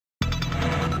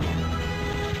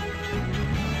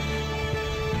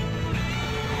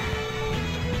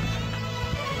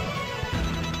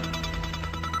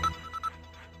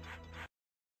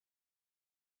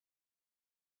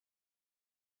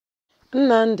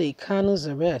Nnamdi Kanu's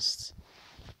arrest.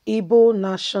 Igbo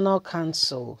National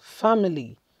Council,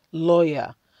 family,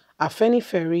 lawyer,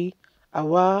 Afenifere,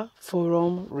 Arewa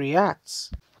Forum reacts.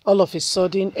 All of a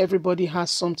sudden, everybody has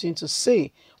something to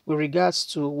say with regards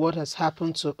to what has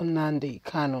happened to Nnamdi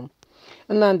Kanu.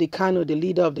 Nnamdi Kanu, the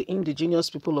leader of the indigenous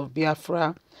people of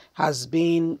Biafra, has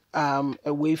been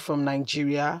away from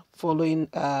Nigeria following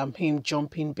him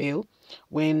jumping bail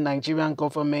when Nigerian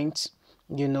government,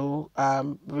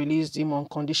 released him on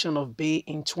condition of bail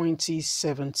in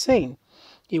 2017.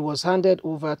 He was handed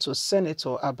over to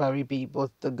Senator Abaribe,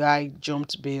 but the guy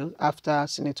jumped bail after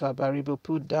Senator Abaribe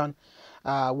put down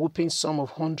a whooping sum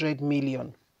of 100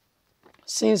 million.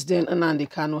 Since then, Nnamdi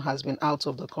Kanu has been out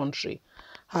of the country.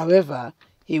 However,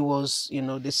 he was,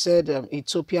 they said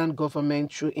Ethiopian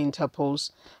government through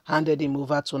Interpol handed him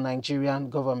over to Nigerian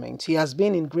government. He has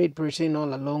been in Great Britain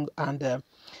all along, and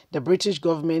the British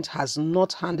government has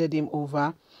not handed him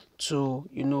over to,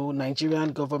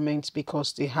 Nigerian government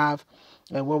because they have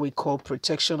what we call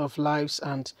protection of lives.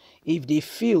 And if they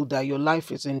feel that your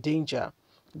life is in danger,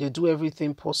 they do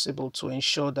everything possible to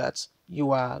ensure that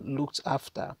you are looked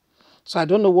after. So I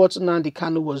don't know what Nnamdi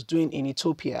Kanu was doing in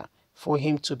Ethiopia for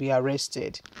him to be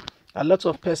arrested. A lot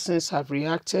of persons have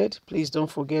reacted. Please don't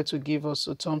forget to give us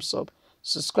a thumbs up.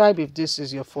 Subscribe if this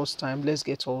is your first time. Let's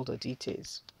get all the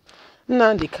details.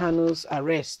 Nnamdi Kanu's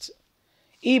arrest.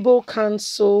 Igbo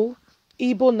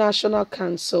National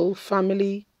Council,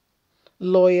 family,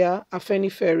 lawyer,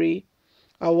 Afenifere,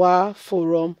 Arewa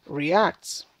Forum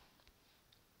reacts.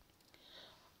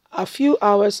 A few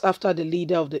hours after the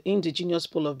leader of the indigenous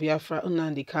people of Biafra,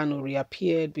 Nnamdi Kanu,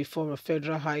 reappeared before a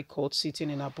federal high court sitting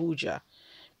in Abuja,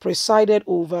 presided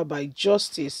over by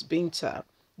Justice Binta,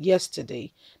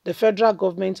 yesterday, the federal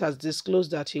government has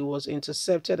disclosed that he was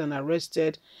intercepted and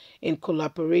arrested in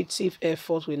collaborative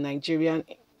effort with Nigerian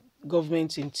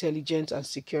government intelligence and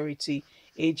security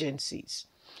agencies.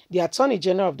 The Attorney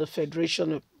General of the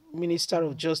Federation, Minister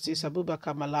of Justice,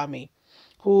 Abubakar Malami,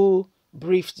 who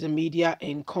briefed the media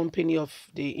in company of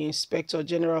the Inspector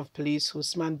General of Police,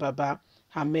 Usman Baba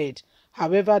Ahmed,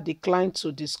 however, declined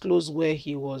to disclose where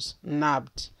he was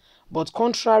nabbed. But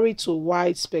contrary to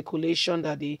wide speculation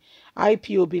that the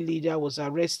IPOB leader was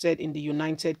arrested in the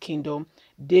United Kingdom,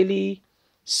 Daily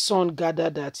Sun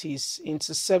gathered that his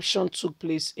interception took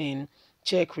place in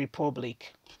Czech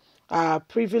Republic. A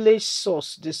privileged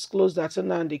source disclosed that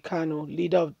Nnamdi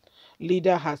Kanu,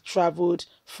 leader had traveled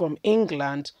from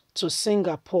England to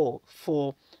Singapore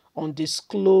for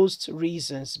undisclosed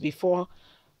reasons before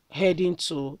heading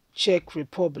to Czech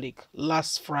Republic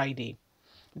last Friday.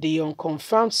 The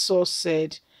unconfirmed source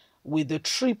said with the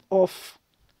tip-off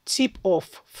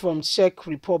from Czech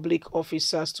Republic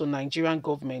officers to Nigerian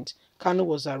government, Kanu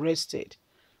was arrested.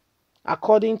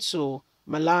 According to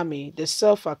Malami, the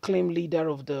self-acclaimed leader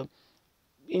of the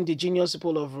indigenous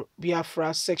people of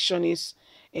Biafra secessionists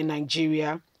in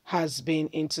Nigeria, has been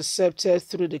intercepted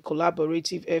through the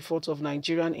collaborative effort of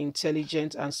Nigerian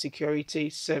intelligence and security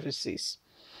services.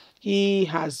 He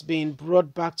has been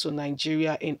brought back to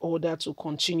Nigeria in order to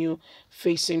continue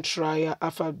facing trial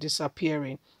after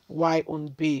disappearing while on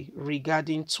bail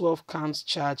regarding 12 counts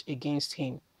charged against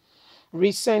him.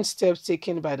 Recent steps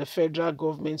taken by the federal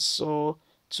government saw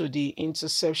to the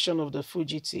interception of the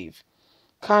fugitive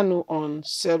Kanu on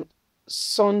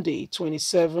Sunday,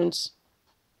 27th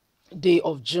day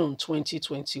of June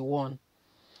 2021.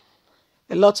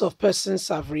 A lot of persons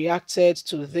have reacted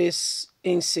to this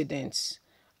incident.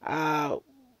 Kanu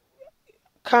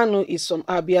is from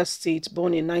Abia State,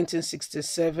 born in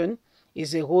 1967,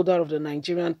 is a holder of the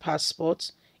Nigerian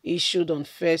passport issued on the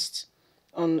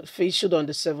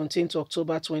 17th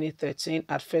October 2013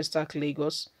 at Festac,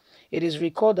 Lagos. It is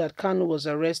recorded that Kanu was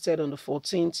arrested on the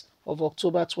 14th of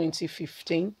October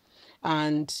 2015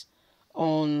 and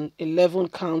on 11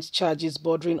 counts charges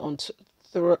bordering on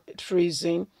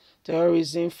treason,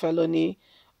 terrorism, felony,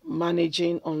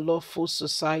 managing unlawful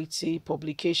society,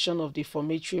 publication of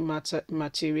defamatory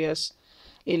materials,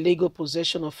 illegal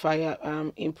possession of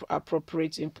firearm,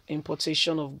 inappropriate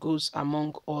importation of goods,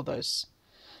 among others.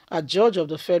 A judge of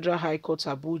the Federal High Court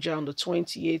Abuja on the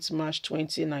 28th March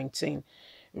 2019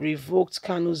 revoked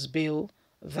Kanu's bail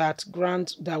that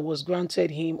was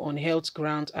granted him on health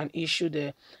grounds and issued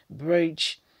a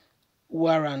barge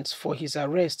warrant for his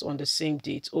arrest on the same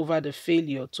date over the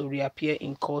failure to reappear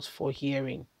in court for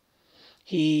hearing.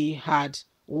 He had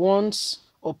once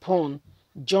upon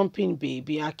jumping bail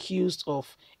been accused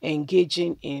of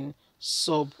engaging in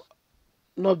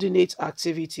subordinate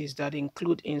activities that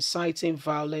include inciting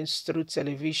violence through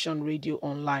television, radio,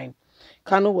 online.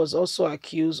 Kanu was also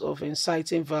accused of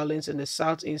inciting violence in the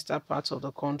southeastern part of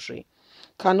the country.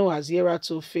 Kanu has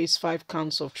hereto faced 5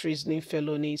 counts of treason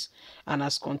felonies and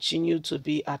has continued to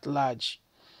be at large.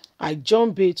 I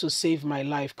jumped bail to save my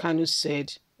life, Kanu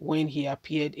said when he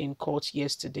appeared in court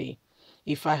yesterday.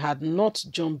 If I had not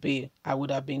jumped bail, I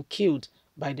would have been killed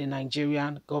by the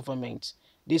Nigerian government.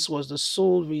 This was the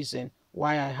sole reason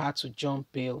why I had to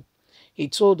jump bail. He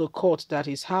told the court that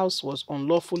his house was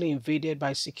unlawfully invaded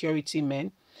by security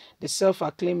men. The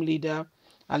self-acclaimed leader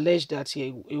alleged that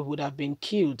he would have been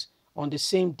killed on the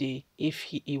same day if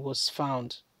he was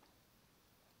found.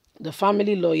 The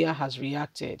family lawyer has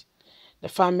reacted. The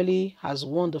family has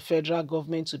warned the federal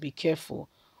government to be careful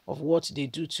of what they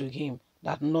do to him,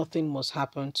 that nothing must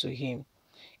happen to him.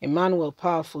 Emmanuel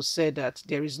Powerful said that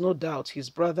there is no doubt his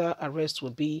brother's arrest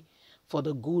will be for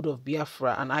the good of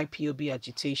Biafra and IPOB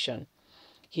agitation.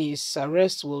 His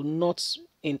arrest will not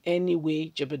in any way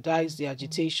jeopardize the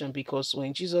agitation, because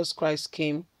when Jesus Christ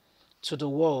came to the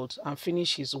world and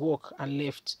finished his work and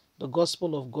left, the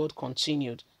gospel of God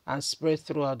continued and spread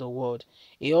throughout the world.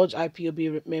 He urged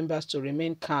IPOB members to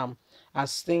remain calm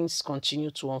as things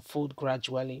continue to unfold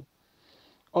gradually.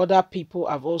 Other people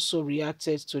have also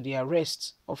reacted to the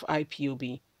arrest of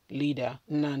IPOB leader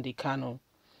Nnamdi Kanu.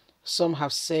 Some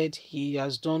have said he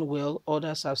has done well,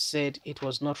 others have said it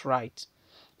was not right.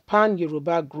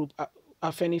 Pan-Yoruba group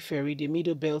Afenifere, the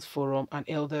Middle Belt Forum, and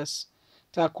elders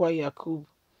Takwa Yakub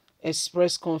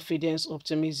expressed confidence,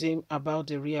 optimism about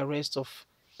the rearrest of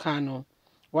Kanu,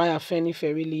 while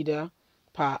Afenifere leader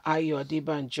Pa Ayo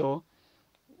Adebanjo,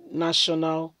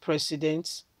 national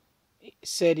president,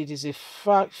 said it is a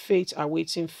fate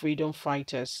awaiting freedom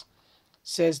fighters.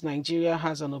 Says Nigeria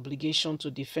has an obligation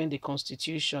to defend the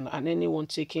constitution, and anyone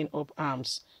taking up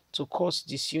arms to cause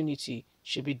disunity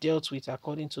should be dealt with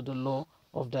according to the law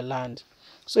of the land.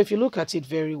 So if you look at it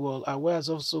very well, Arewa has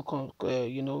also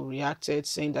reacted,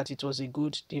 saying that it was a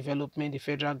good development. The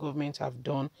federal government have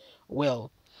done well.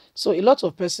 So a lot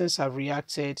of persons have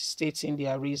reacted, stating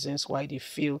their reasons why they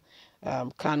feel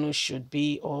Kanu should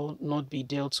be or not be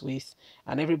dealt with,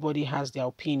 and everybody has their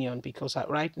opinion, because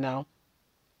right now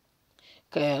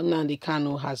Nnamdi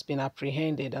Kanu has been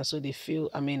apprehended, and so they feel,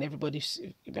 everybody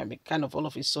kind of all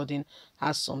of a sudden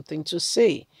has something to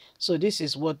say. So this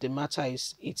is what the matter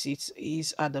is. It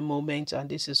is at the moment, and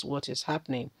this is what is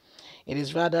happening. It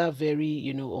is rather very,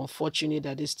 unfortunate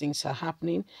that these things are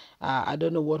happening. I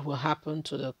don't know what will happen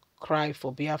to the cry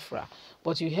for Biafra,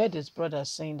 but you heard his brother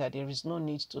saying that there is no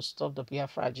need to stop the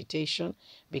Biafra agitation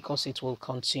because it will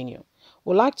continue.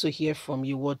 We'd like to hear from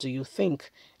you. What do you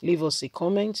think? Leave us a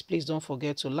comment. Please don't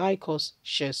forget to like us,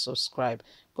 share, subscribe.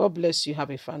 God bless you. Have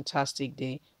a fantastic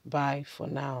day. Bye for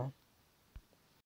now.